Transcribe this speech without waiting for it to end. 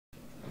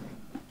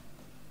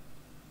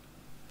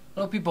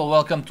Hello people,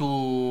 welcome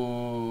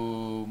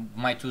to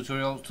my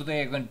tutorial.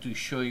 Today I'm going to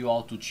show you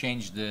how to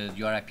change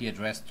your IP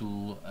address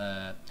to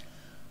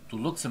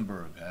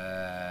Luxembourg.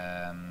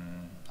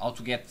 How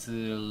to get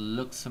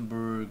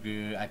Luxembourg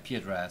IP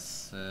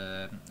address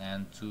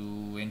and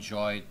to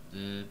enjoy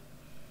the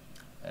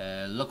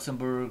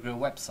Luxembourg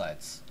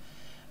websites.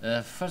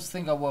 First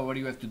thing what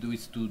you have to do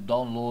is to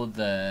download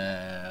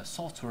the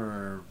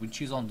software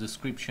which is on the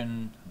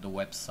description of the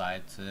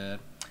website.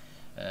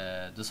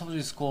 The software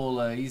is called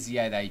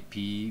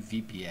EasyIP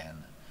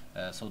VPN.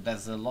 So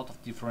there's a lot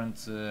of different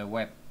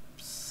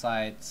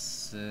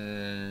websites,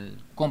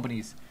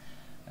 companies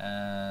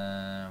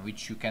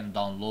which you can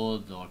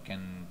download or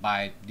can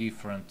buy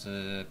different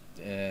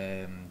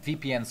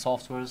VPN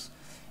softwares.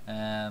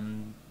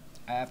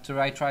 After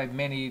I tried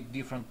many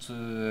different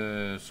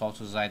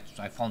softwares,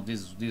 I found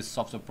this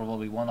software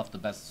probably one of the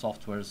best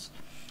softwares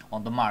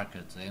on the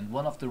market. And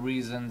one of the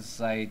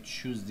reasons I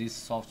choose this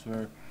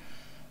software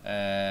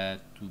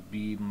to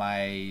be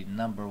my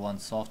 #1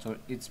 software,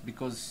 it's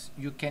because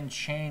you can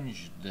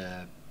change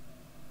the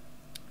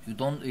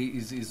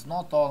it's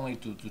not only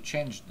to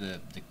change the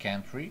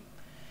country.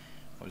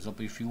 For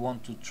example, if you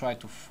want to try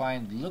to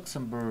find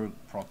Luxembourg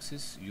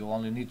proxies, you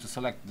only need to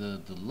select the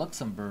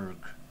Luxembourg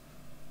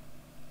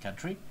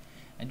country,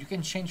 and you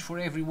can change for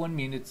every 1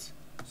 minute.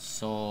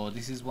 So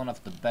this is one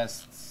of the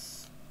best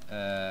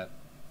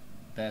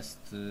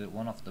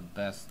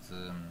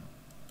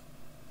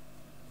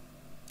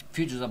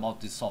features about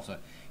this software,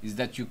 is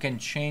that you can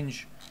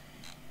change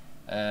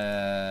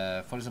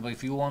for example,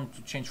 if you want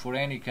to change for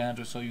any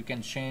country, so you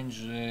can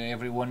change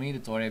every 1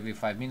 minute or every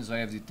 5 minutes or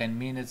every 10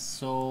 minutes,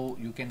 so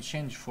you can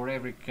change for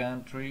every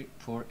country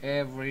for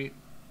every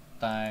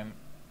time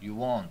you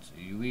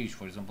wish.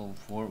 For example,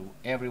 for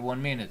every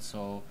 1 minute,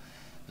 so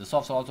the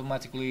software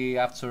automatically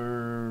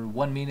after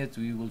 1 minute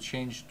we will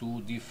change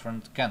to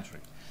different country.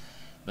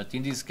 But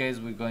in this case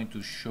we're going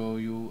to show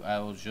you, I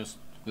was just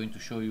going to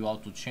show you how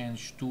to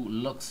change to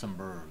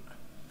Luxembourg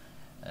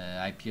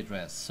IP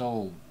address.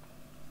 So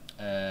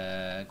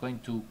going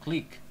to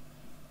click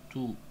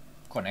to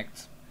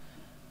connect,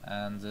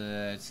 and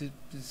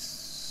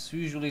it's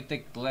usually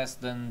take less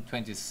than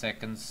 20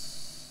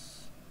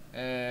 seconds.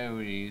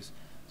 There it is.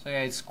 So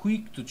yeah, it's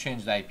quick to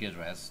change the IP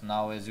address.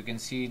 Now as you can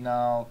see,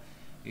 now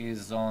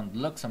is on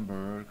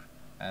Luxembourg,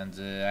 and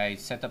I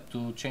set up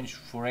to change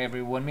for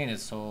every 1 minute.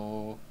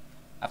 So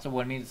after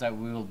 1 minute I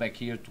will back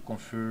here to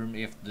confirm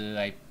if the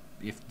IP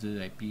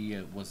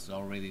was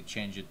already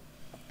changed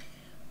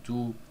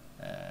to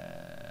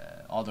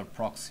other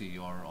proxy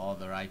or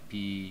other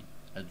IP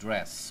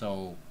address.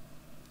 So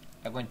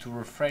I'm going to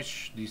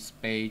refresh this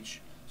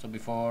page. So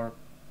before,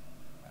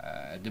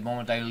 at the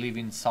moment I live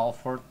in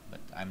Salford,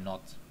 but I'm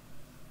not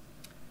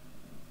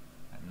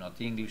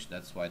English.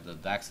 That's why the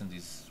accent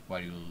is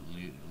why you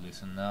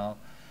listen now.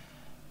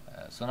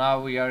 So now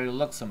we are in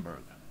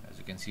Luxembourg, as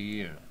you can see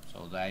here.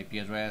 So the IP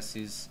address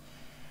is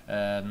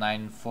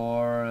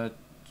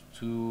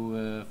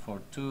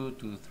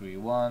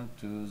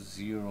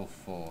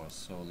 94.242.231.204.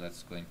 So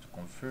let's going to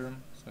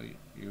confirm. So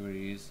here it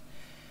is,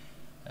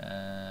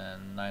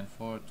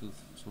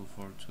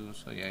 94.242.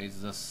 So yeah,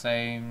 it's the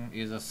same.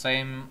 Is the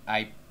same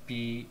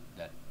IP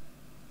that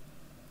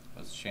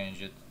was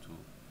changed to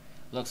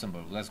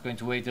Luxembourg. Let's going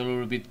to wait a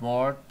little bit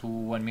more to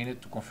 1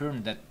 minute to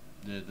confirm that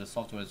the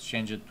software has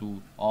changed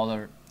to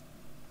other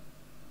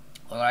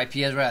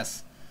IP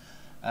address.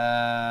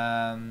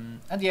 And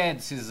yeah,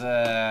 this is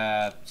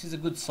a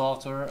good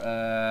software.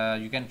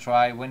 You can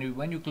try when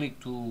you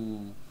click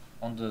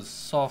on the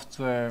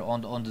software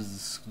on the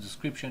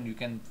description. You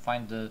can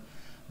find the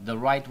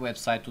right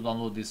website to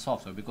download this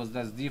software, because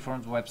there's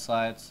different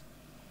websites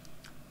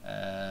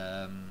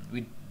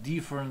with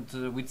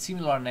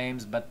similar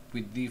names but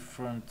with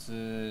different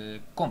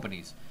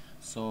companies.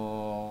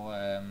 So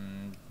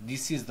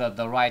this is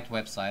the right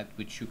website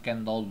which you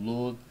can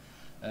download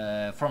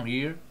from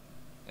here.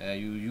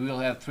 You will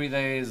have 3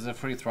 days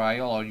free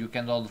trial, or you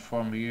can download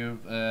from here,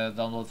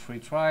 download free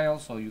trial.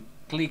 So you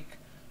click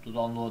to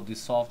download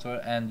this software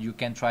and you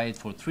can try it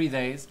for 3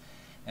 days,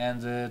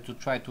 and to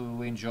try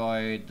to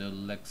enjoy the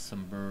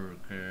Luxembourg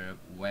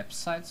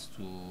websites,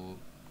 to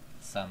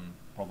some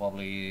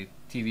probably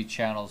TV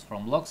channels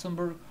from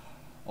Luxembourg,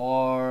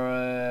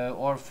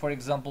 or for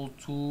example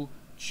to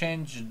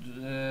change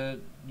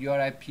your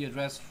IP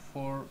address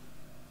to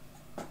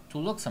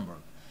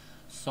Luxembourg,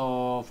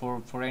 so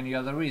for any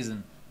other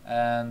reason.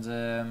 And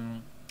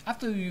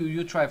after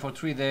you try for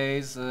 3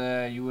 days,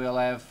 you will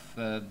have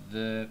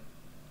the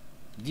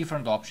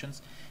different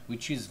options,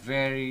 which is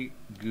very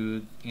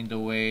good in the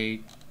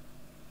way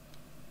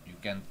you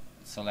can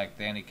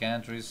select any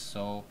countries.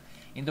 So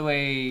in the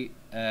way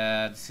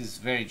this is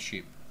very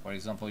cheap. For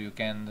example, you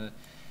can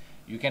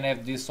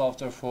have this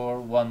software for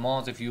 1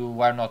 month. If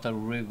you are not a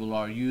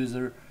regular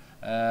user,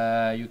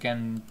 you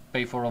can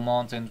pay for a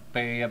month and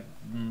pay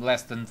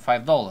less than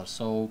 $5.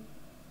 So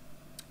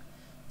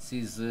this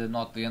is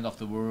not the end of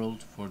the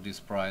world for this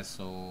price.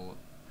 So,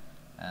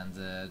 and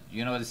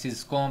you know, this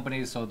is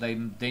company, so they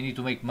need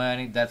to make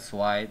money. That's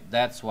why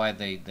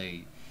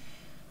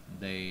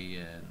they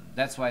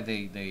that's why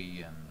they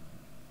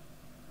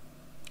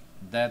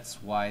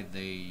that's why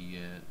they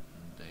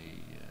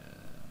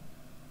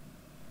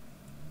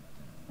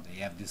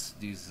have this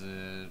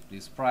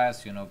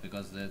price, you know,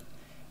 because that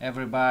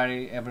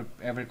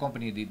every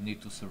company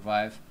need to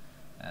survive,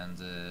 and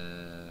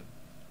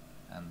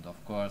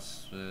of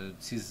course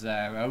this is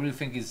I really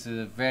think is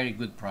a very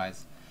good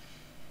price.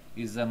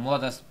 Is a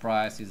modest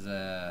price, is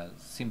a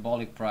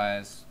symbolic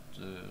price,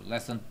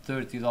 less than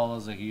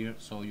 $30 a year,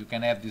 so you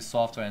can have this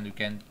software and you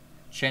can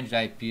change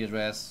the IP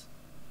address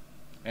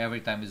every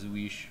time as you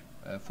wish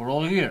for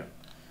all year.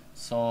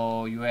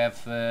 So you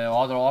have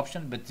other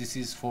option, but this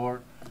is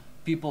for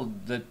people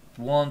that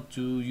want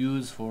to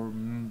use for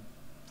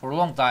a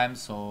long time.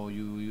 So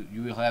you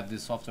will have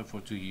this software for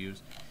 2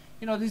 years.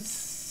 You know,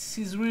 this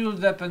is really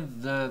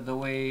depend the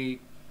way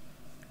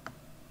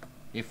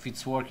if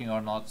it's working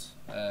or not.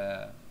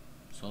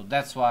 So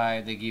that's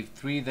why they give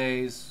 3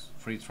 days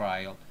free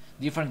trial,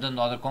 different than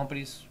other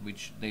companies,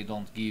 which they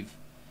don't give.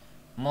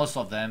 Most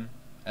of them,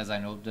 as I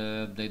know,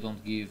 they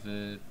don't give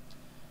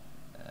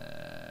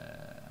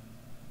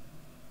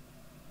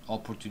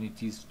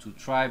opportunities to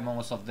try.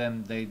 Most of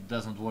them, they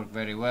doesn't work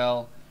very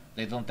well.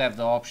 They don't have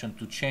the option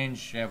to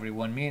change every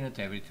 1 minute,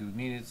 every 2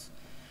 minutes.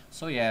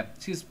 So yeah,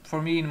 this is,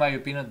 for me, in my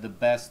opinion, the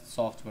best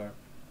software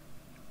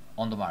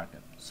on the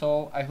market.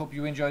 So I hope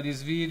you enjoyed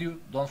this video.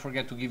 Don't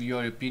forget to give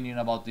your opinion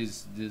about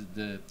this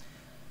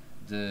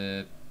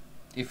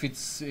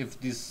if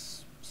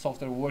this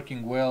software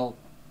working well,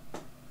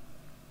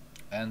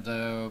 and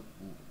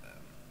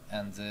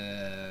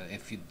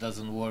if it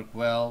doesn't work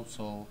well.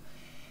 So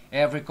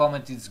every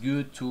comment is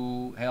good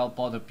to help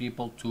other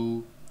people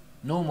to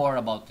know more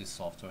about this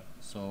software.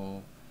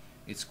 So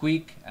it's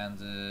quick,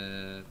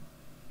 and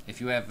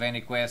if you have any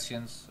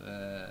questions,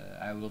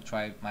 I will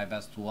try my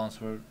best to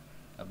answer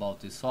about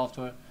this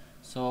software.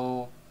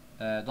 So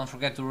don't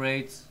forget to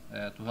rate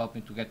to help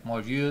me to get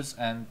more views,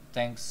 and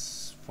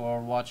thanks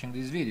for watching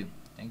this video.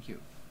 Thank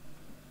you.